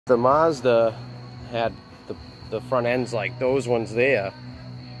the Mazda had the front ends like those ones there,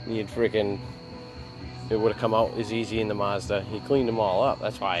 you'd freaking, it would have come out as easy in the Mazda. He cleaned them all up.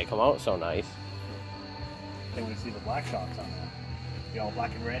 That's why it come out so nice. I think we see the black shocks on that. The all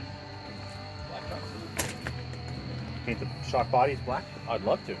black and red. Black shocks. Paint the shock bodies black? I'd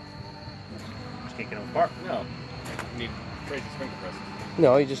love to. Just can't get them apart. No. You need crazy spring compressors.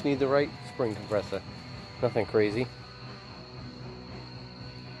 No, you just need the right spring compressor. Nothing crazy.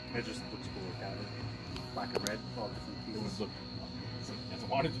 It just looks cool with that. Black and red. All different pieces. Look, I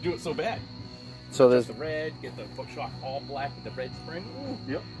wanted to do it so bad. So there's the red, get the foot shock all black with the red spring.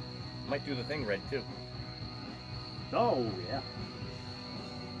 Ooh. Yep. Might do the thing red too. Oh, yeah.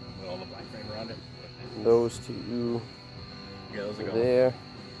 With all the black frame around it. those two Yeah, those are going. there.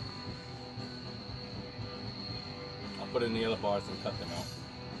 I'll put in the other bars and cut them out.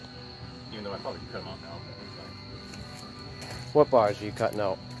 Even though I probably can cut them out now. But it's What bars are you cutting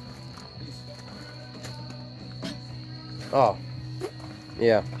out? Oh,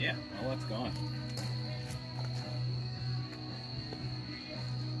 yeah. fine. Yeah, well, that's gone.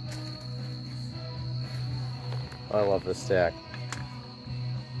 I love this stack.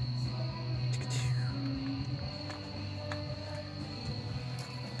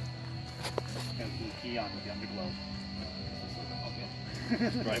 Got a blue key on the underglow.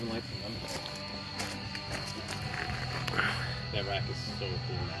 Driving lights and underglow. That rack is so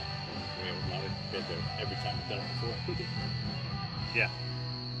cool now. We have a lot of bid there every time we've done it before. Yeah.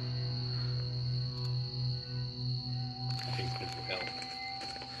 I think it's good for hell.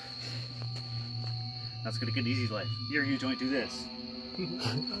 That's gonna get easy life. Here, you joint, do this.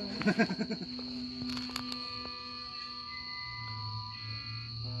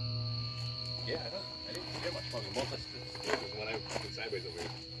 Yeah, I didn't get much from them. Most of the stairs was when I went sideways over here.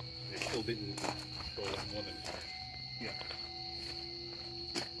 They still didn't go more than. Yeah.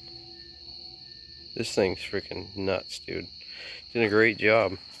 This thing's freaking nuts, dude. Did a great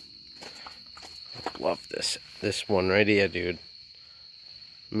job. Love this. This one right here, dude.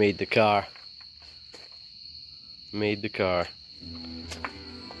 Made the car. Made the car.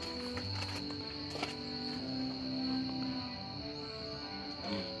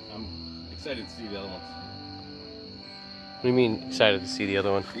 I'm excited to see the other ones. What do you mean excited to see the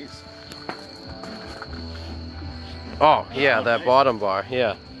other one? These. Oh, yeah, Oh, that nice. bottom bar,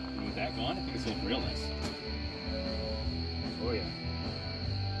 yeah. With that gone, I think it's looking real nice. Oh yeah.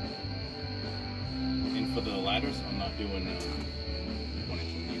 And for the ladders, I'm not doing 1 inch. I'm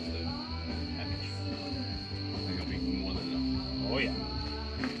use the half inch. I think it'll be more than enough. Oh yeah.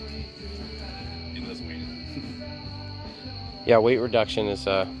 It doesn't weigh anything. Yeah, weight reduction is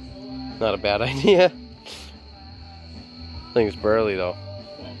not a bad idea. Thing's burly though.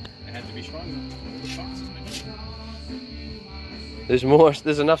 Well, it had to be strong. The shock suspension. There's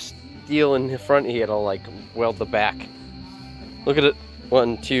enough steel in the front here to like weld the back. Look at it.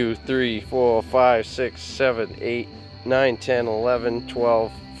 1, 2, 3, 4, 5, 6, 7, 8, 9, 10, 11,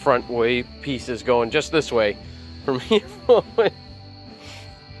 12 front way pieces going just this way from here forward.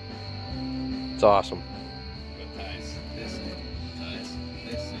 It's awesome. But ties this in, ties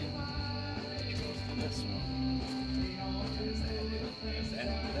this in. It goes to this one. Ties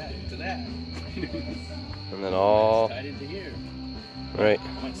that to that. And then all Tied into here. right.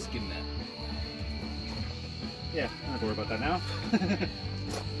 I might skin that. Yeah, I don't have to worry about that now.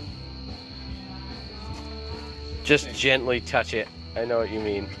 Just gently touch it. I know what you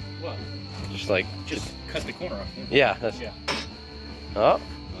mean. What? Just like Just cut the corner off. yeah, that's Yeah. oh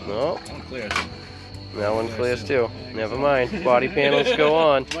no. One clears. That one clears too. Never mind. Body panels go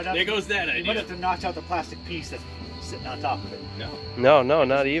on. There goes that You might idea. have to notch out the plastic piece that's sitting on top of it. No. No,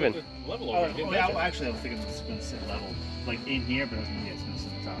 not even. Level Oh, over it. Didn't yeah, measure. actually, I was thinking it's going to sit level, like in here, but I was going to it's going to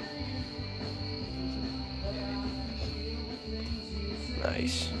sit on top.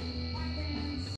 Nice.